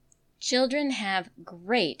Children have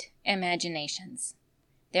great imaginations.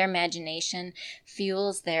 Their imagination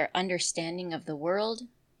fuels their understanding of the world.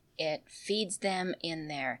 It feeds them in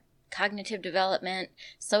their cognitive development,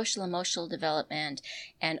 social emotional development,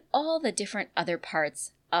 and all the different other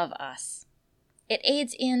parts of us. It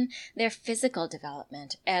aids in their physical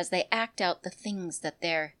development as they act out the things that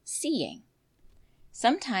they're seeing.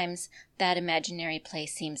 Sometimes that imaginary play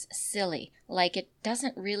seems silly, like it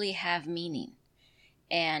doesn't really have meaning.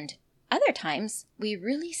 And other times, we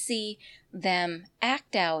really see them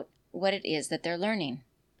act out what it is that they're learning.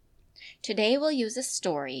 Today, we'll use a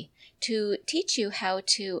story to teach you how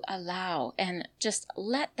to allow and just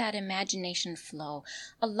let that imagination flow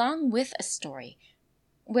along with a story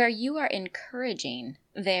where you are encouraging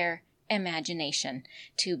their imagination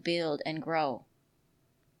to build and grow.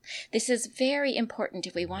 This is very important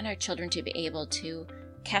if we want our children to be able to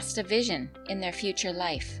cast a vision in their future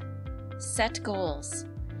life, set goals,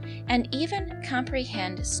 and even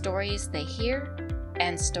comprehend stories they hear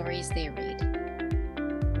and stories they read.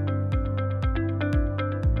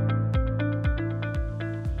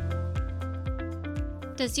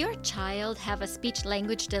 Does your child have a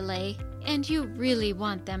speech-language delay and you really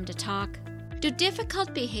want them to talk? Do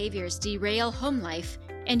difficult behaviors derail home life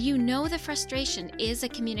and you know the frustration is a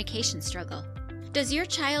communication struggle? Does your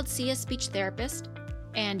child see a speech therapist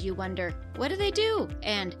and you wonder, what do they do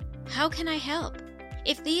and how can I help?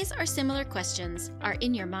 If these or similar questions are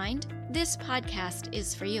in your mind, this podcast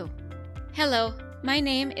is for you. Hello, my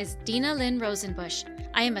name is Dina Lynn Rosenbusch.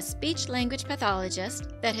 I am a speech-language pathologist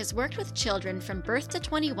that has worked with children from birth to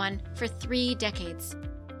 21 for 3 decades.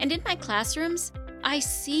 And in my classrooms, I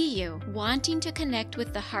see you wanting to connect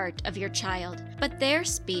with the heart of your child, but their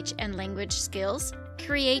speech and language skills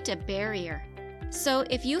create a barrier. So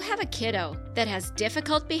if you have a kiddo that has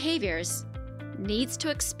difficult behaviors, needs to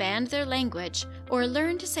expand their language or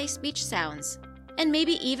learn to say speech sounds, and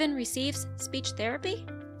maybe even receives speech therapy,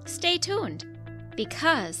 stay tuned,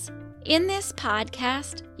 because in this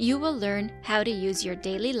podcast, you will learn how to use your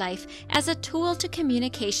daily life as a tool to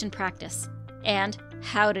communication practice and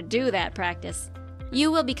how to do that practice.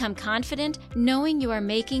 You will become confident knowing you are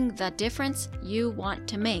making the difference you want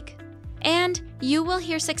to make. And you will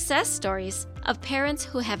hear success stories of parents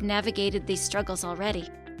who have navigated these struggles already.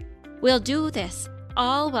 We'll do this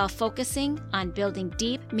all while focusing on building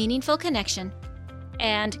deep, meaningful connection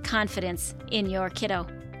and confidence in your kiddo.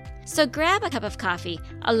 So grab a cup of coffee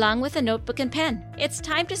along with a notebook and pen. It's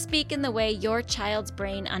time to speak in the way your child's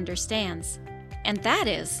brain understands. And that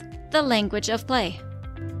is the language of play.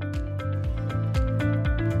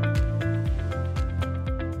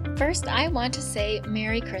 First, I want to say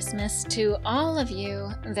Merry Christmas to all of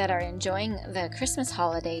you that are enjoying the Christmas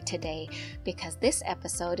holiday today, because this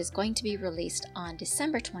episode is going to be released on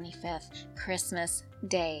December 25th, Christmas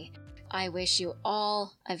Day. I wish you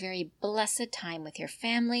all a very blessed time with your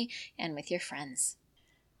family and with your friends.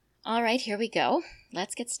 All right, here we go.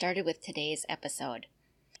 Let's get started with today's episode.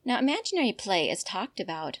 Now, imaginary play is talked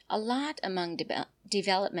about a lot among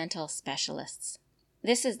developmental specialists.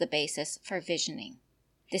 This is the basis for visioning.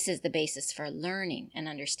 This is the basis for learning and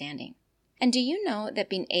understanding. And do you know that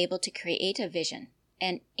being able to create a vision,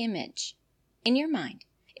 an image, in your mind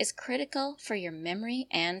is critical for your memory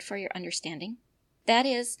and for your understanding? That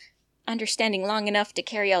is, understanding long enough to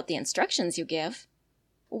carry out the instructions you give.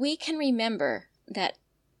 We can remember the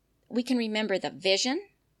vision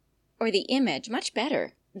or the image much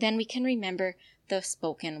better than we can remember the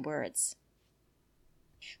spoken words.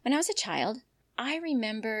 When I was a child, I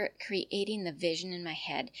remember creating the vision in my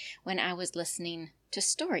head when I was listening to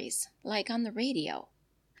stories, like on the radio.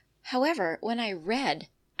 However, when I read,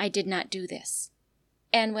 I did not do this.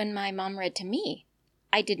 And when my mom read to me,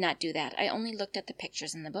 I did not do that. I only looked at the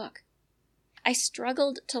pictures in the book. I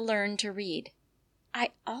struggled to learn to read.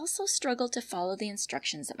 I also struggled to follow the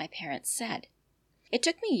instructions that my parents said. It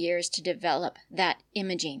took me years to develop that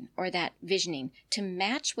imaging or that visioning to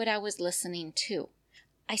match what I was listening to.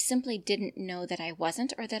 I simply didn't know that I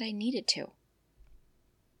wasn't or that I needed to.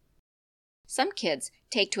 Some kids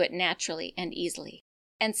take to it naturally and easily,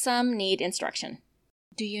 and some need instruction.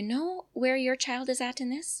 Do you know where your child is at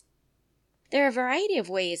in this? There are a variety of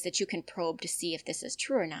ways that you can probe to see if this is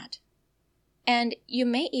true or not. And you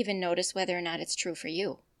may even notice whether or not it's true for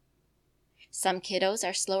you. Some kiddos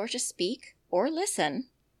are slower to speak or listen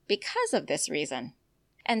because of this reason.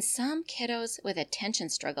 And some kiddos with attention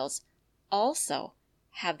struggles also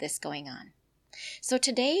have this going on. So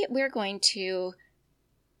today we're going to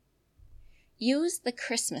use the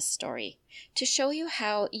Christmas story to show you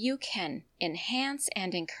how you can enhance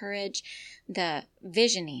and encourage the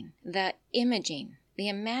visioning, the imaging, the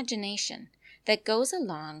imagination that goes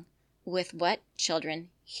along with what children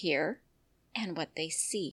hear and what they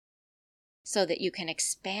see, so that you can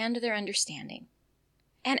expand their understanding.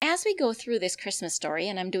 And as we go through this Christmas story,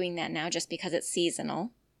 and I'm doing that now just because it's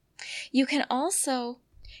seasonal, you can also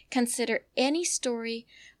consider any story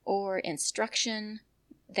or instruction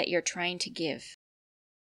that you're trying to give.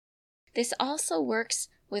 This also works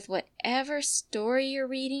with whatever story you're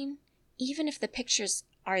reading. Even if the pictures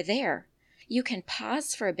are there, you can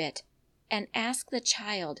pause for a bit and ask the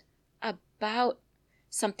child about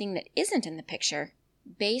something that isn't in the picture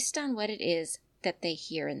based on what it is that they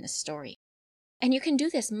hear in the story. And you can do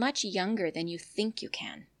this much younger than you think you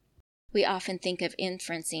can. We often think of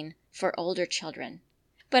inferencing for older children,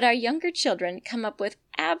 but our younger children come up with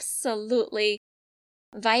absolutely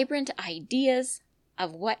vibrant ideas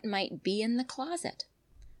of what might be in the closet,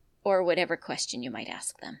 or whatever question you might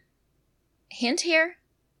ask them. Hint here,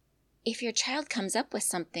 if your child comes up with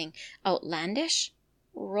something outlandish,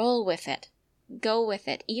 roll with it. Go with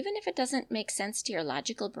it. Even if it doesn't make sense to your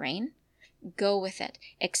logical brain, go with it.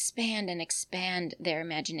 Expand and expand their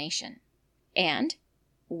imagination. And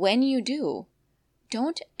when you do,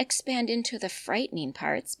 don't expand into the frightening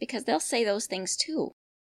parts, because they'll say those things too.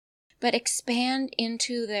 But expand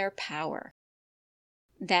into their power.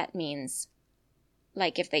 That means,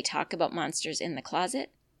 like if they talk about monsters in the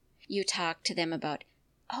closet, you talk to them about,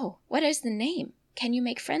 oh, what is the name? Can you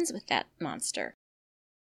make friends with that monster?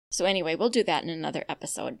 So anyway, we'll do that in another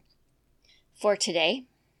episode. For today,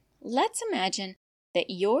 let's imagine that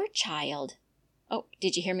your child, oh,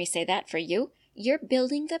 did you hear me say that for you? You're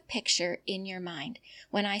building the picture in your mind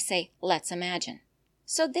when I say, let's imagine.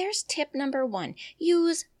 So there's tip number 1.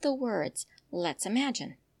 Use the words, let's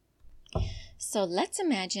imagine. So let's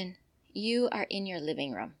imagine you are in your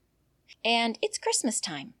living room and it's Christmas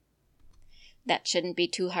time. That shouldn't be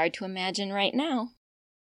too hard to imagine right now.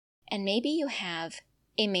 And maybe you have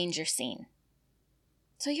a manger scene.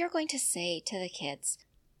 So you're going to say to the kids,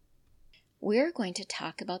 we're going to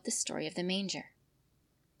talk about the story of the manger.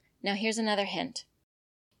 Now here's another hint.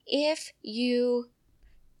 If you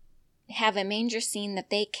have a manger scene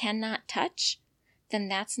that they cannot touch, then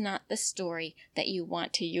that's not the story that you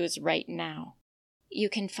want to use right now. You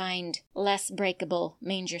can find less breakable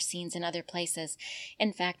manger scenes in other places.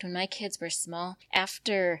 In fact, when my kids were small,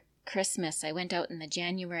 after Christmas, I went out in the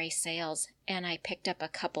January sales and I picked up a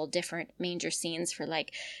couple different manger scenes for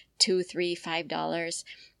like $2, $3, $5.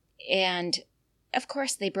 And of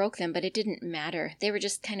course they broke them, but it didn't matter. They were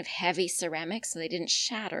just kind of heavy ceramic, so they didn't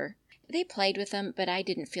shatter. They played with them, but I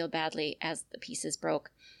didn't feel badly as the pieces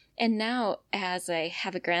broke. And now, as I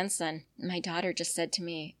have a grandson, my daughter just said to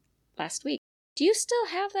me last week, do you still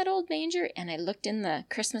have that old manger? And I looked in the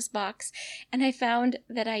Christmas box and I found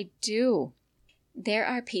that I do. There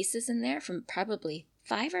are pieces in there from probably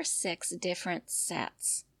 5 or 6 different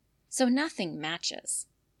sets. So nothing matches.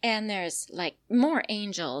 And there's like more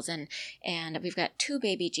angels and we've got 2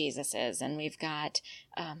 baby Jesuses and we've got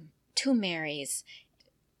 2 Marys.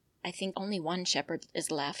 I think only 1 shepherd is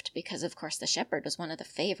left because of course the shepherd was one of the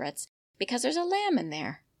favorites because there's a lamb in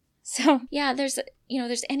there. So yeah, there's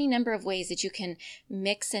any number of ways that you can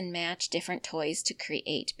mix and match different toys to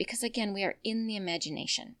create, because again, we are in the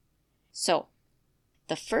imagination. So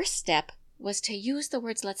the first step was to use the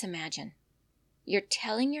words let's imagine. You're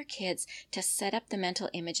telling your kids to set up the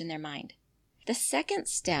mental image in their mind. The second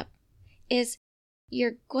step is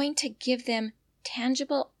you're going to give them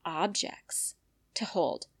tangible objects to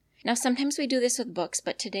hold. Now, sometimes we do this with books,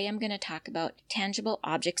 but today I'm going to talk about tangible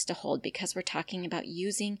objects to hold because we're talking about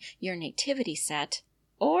using your nativity set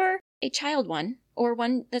or a child one or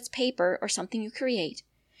one that's paper or something you create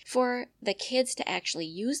for the kids to actually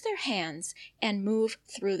use their hands and move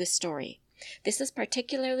through the story. This is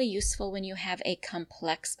particularly useful when you have a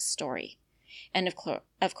complex story. And of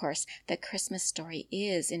course, the Christmas story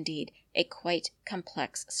is indeed a quite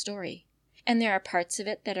complex story. And there are parts of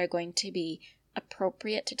it that are going to be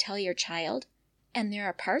appropriate to tell your child, and there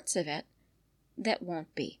are parts of it that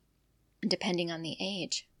won't be, depending on the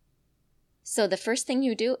age. So the first thing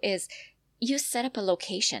you do is you set up a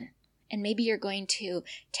location, and maybe you're going to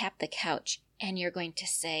tap the couch, and you're going to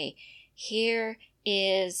say, here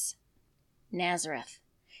is Nazareth.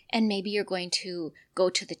 And maybe you're going to go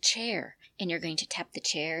to the chair, and you're going to tap the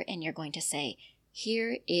chair, and you're going to say,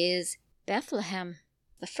 here is Bethlehem.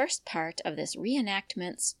 The first part of this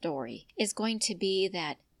reenactment story is going to be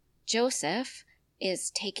that Joseph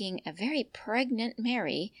is taking a very pregnant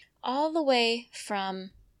Mary all the way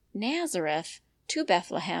from Nazareth to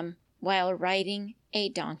Bethlehem while riding a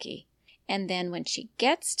donkey. And then when she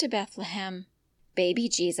gets to Bethlehem, baby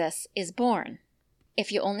Jesus is born.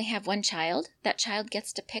 If you only have one child, that child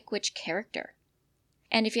gets to pick which character.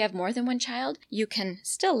 And if you have more than one child, you can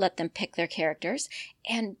still let them pick their characters.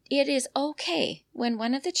 And it is okay when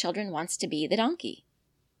one of the children wants to be the donkey.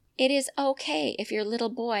 It is okay if your little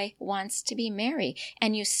boy wants to be Mary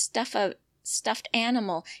and you stuff a stuffed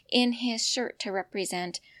animal in his shirt to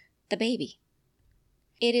represent the baby.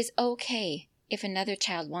 It is okay if another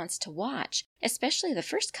child wants to watch, especially the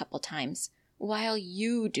first couple times, while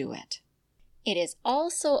you do it. It is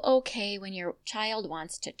also okay when your child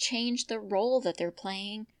wants to change the role that they're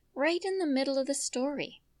playing right in the middle of the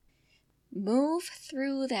story. Move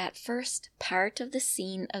through that first part of the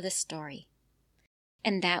scene of the story.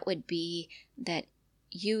 And that would be that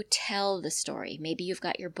you tell the story. Maybe you've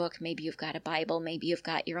got your book, maybe you've got a Bible, maybe you've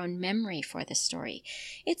got your own memory for the story.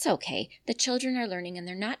 It's okay. The children are learning and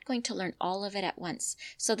they're not going to learn all of it at once.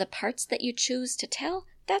 So the parts that you choose to tell,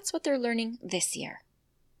 that's what they're learning this year.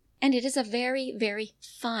 And it is a very, very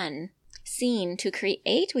fun scene to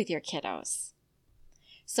create with your kiddos.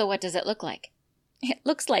 So what does it look like? It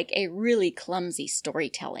looks like a really clumsy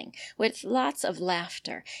storytelling with lots of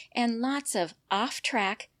laughter and lots of off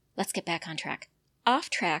track, let's get back on track.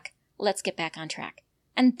 Off track, let's get back on track.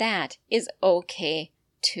 And that is okay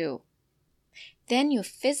too. Then you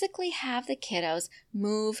physically have the kiddos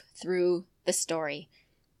move through the story,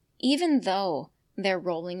 even though they're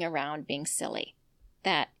rolling around being silly.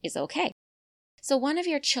 That is okay. So one of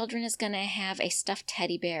your children is going to have a stuffed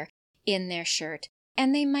teddy bear in their shirt,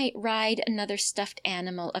 and they might ride another stuffed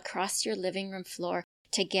animal across your living room floor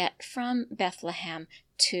to get from Bethlehem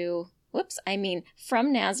to,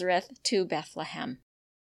 from Nazareth to Bethlehem.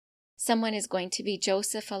 Someone is going to be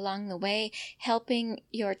Joseph along the way, helping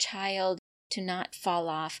your child to not fall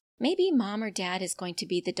off. Maybe mom or dad is going to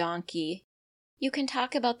be the donkey. You can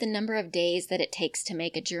talk about the number of days that it takes to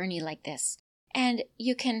make a journey like this. And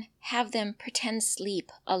you can have them pretend sleep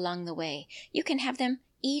along the way. You can have them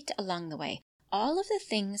eat along the way. All of the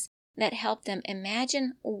things that help them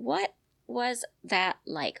imagine what was that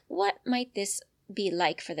like? What might this be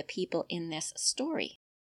like for the people in this story?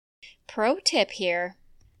 Pro tip here,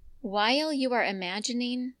 while you are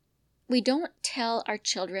imagining, we don't tell our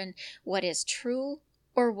children what is true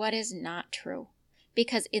or what is not true.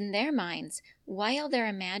 Because in their minds, while they're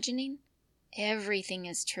imagining, everything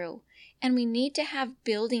is true. And we need to have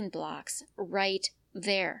building blocks right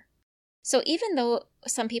there. So even though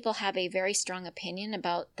some people have a very strong opinion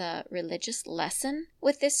about the religious lesson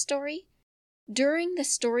with this story, during the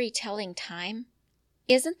storytelling time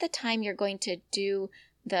isn't the time you're going to do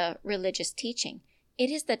the religious teaching.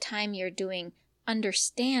 It is the time you're doing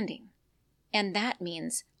understanding. And that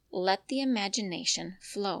means let the imagination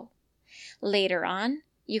flow. Later on,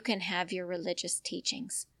 you can have your religious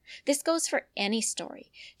teachings. This goes for any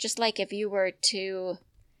story. Just like if you were to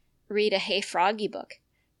read a Hey Froggy book,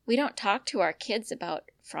 we don't talk to our kids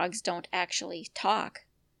about frogs don't actually talk.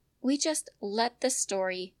 We just let the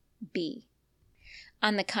story be.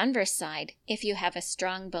 On the converse side, if you have a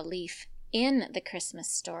strong belief in the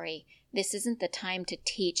Christmas story, this isn't the time to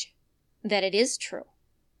teach that it is true.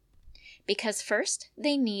 Because first,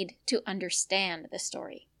 they need to understand the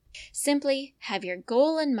story. Simply have your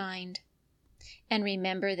goal in mind and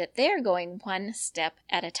remember that they're going one step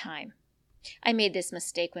at a time. I made this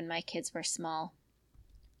mistake when my kids were small.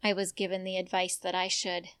 I was given the advice that I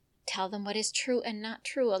should tell them what is true and not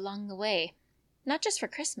true along the way, not just for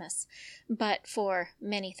Christmas, but for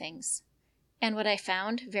many things. And what I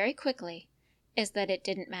found very quickly is that it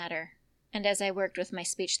didn't matter. And as I worked with my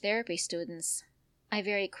speech therapy students, I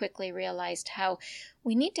very quickly realized how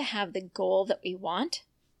we need to have the goal that we want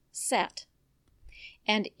set.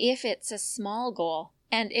 And if it's a small goal,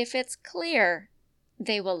 and if it's clear,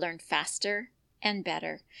 they will learn faster and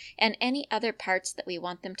better. And any other parts that we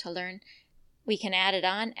want them to learn, we can add it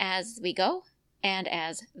on as we go and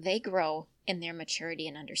as they grow in their maturity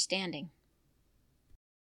and understanding.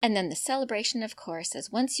 And then the celebration, of course,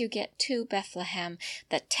 is once you get to Bethlehem,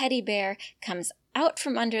 the teddy bear comes out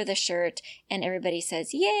from under the shirt and everybody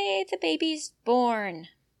says, "Yay, the baby's born."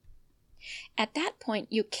 At that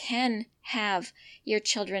point, you can have your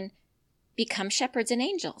children become shepherds and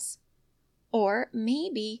angels. Or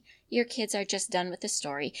maybe your kids are just done with the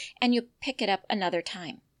story and you pick it up another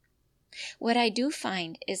time. What I do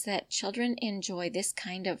find is that children enjoy this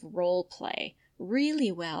kind of role play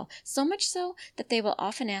really well, so much so that they will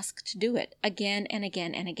often ask to do it again and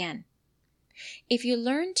again and again. If you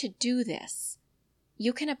learn to do this,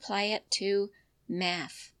 you can apply it to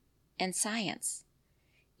math and science.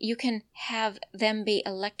 You can have them be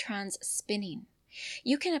electrons spinning.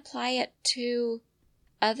 You can apply it to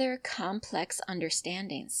other complex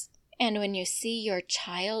understandings. And when you see your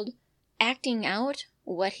child acting out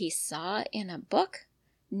what he saw in a book,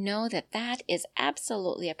 know that that is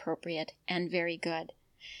absolutely appropriate and very good.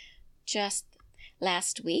 Just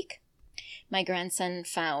last week, my grandson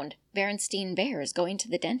found Berenstain Bears going to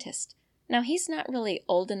the dentist. Now, he's not really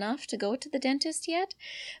old enough to go to the dentist yet,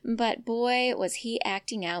 but boy, was he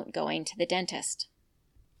acting out going to the dentist.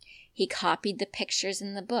 He copied the pictures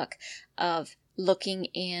in the book of looking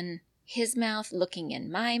in his mouth, looking in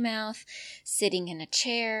my mouth, sitting in a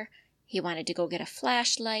chair. He wanted to go get a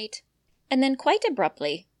flashlight. And then quite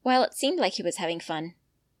abruptly, while it seemed like he was having fun,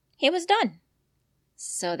 he was done.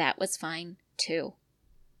 So that was fine too.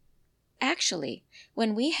 Actually,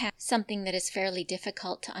 when we have something that is fairly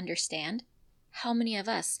difficult to understand, how many of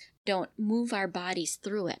us don't move our bodies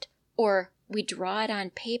through it? Or we draw it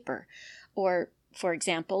on paper. Or, for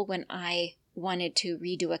example, when I wanted to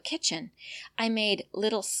redo a kitchen, I made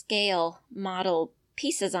little scale model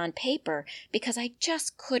pieces on paper because I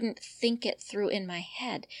just couldn't think it through in my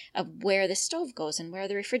head of where the stove goes and where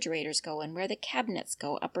the refrigerators go and where the cabinets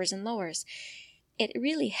go, uppers and lowers. It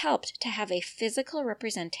really helped to have a physical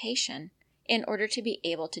representation in order to be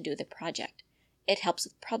able to do the project. It helps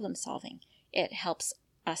with problem solving. It helps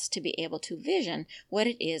us to be able to vision what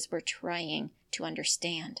it is we're trying to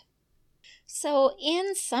understand. So,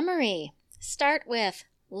 in summary, start with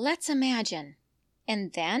let's imagine,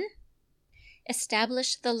 and then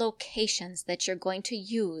establish the locations that you're going to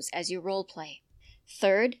use as you role play.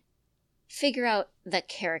 Third, figure out the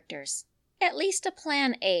characters, at least a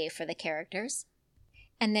plan A for the characters.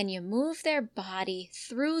 And then you move their body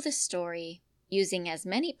through the story using as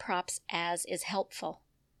many props as is helpful.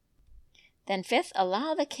 Then fifth,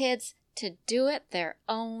 allow the kids to do it their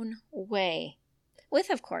own way, with,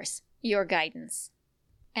 of course, your guidance.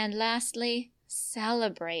 And lastly,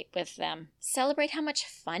 celebrate with them. Celebrate how much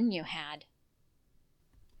fun you had.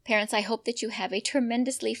 Parents, I hope that you have a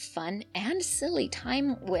tremendously fun and silly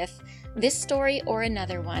time with this story or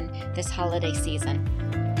another one this holiday season.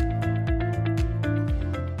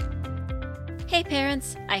 Hey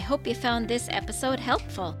parents, I hope you found this episode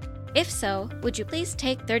helpful. If so, would you please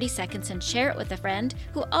take 30 seconds and share it with a friend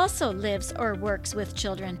who also lives or works with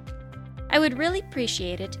children? I would really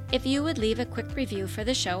appreciate it if you would leave a quick review for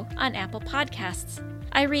the show on Apple Podcasts.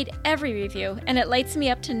 I read every review and it lights me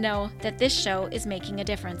up to know that this show is making a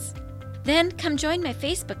difference. Then come join my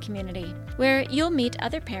Facebook community, where you'll meet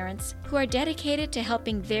other parents who are dedicated to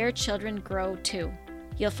helping their children grow too.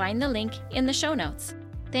 You'll find the link in the show notes.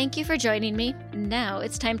 Thank you for joining me. Now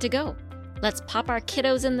it's time to go. Let's pop our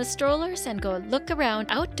kiddos in the strollers and go look around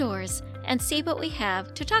outdoors and see what we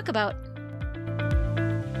have to talk about.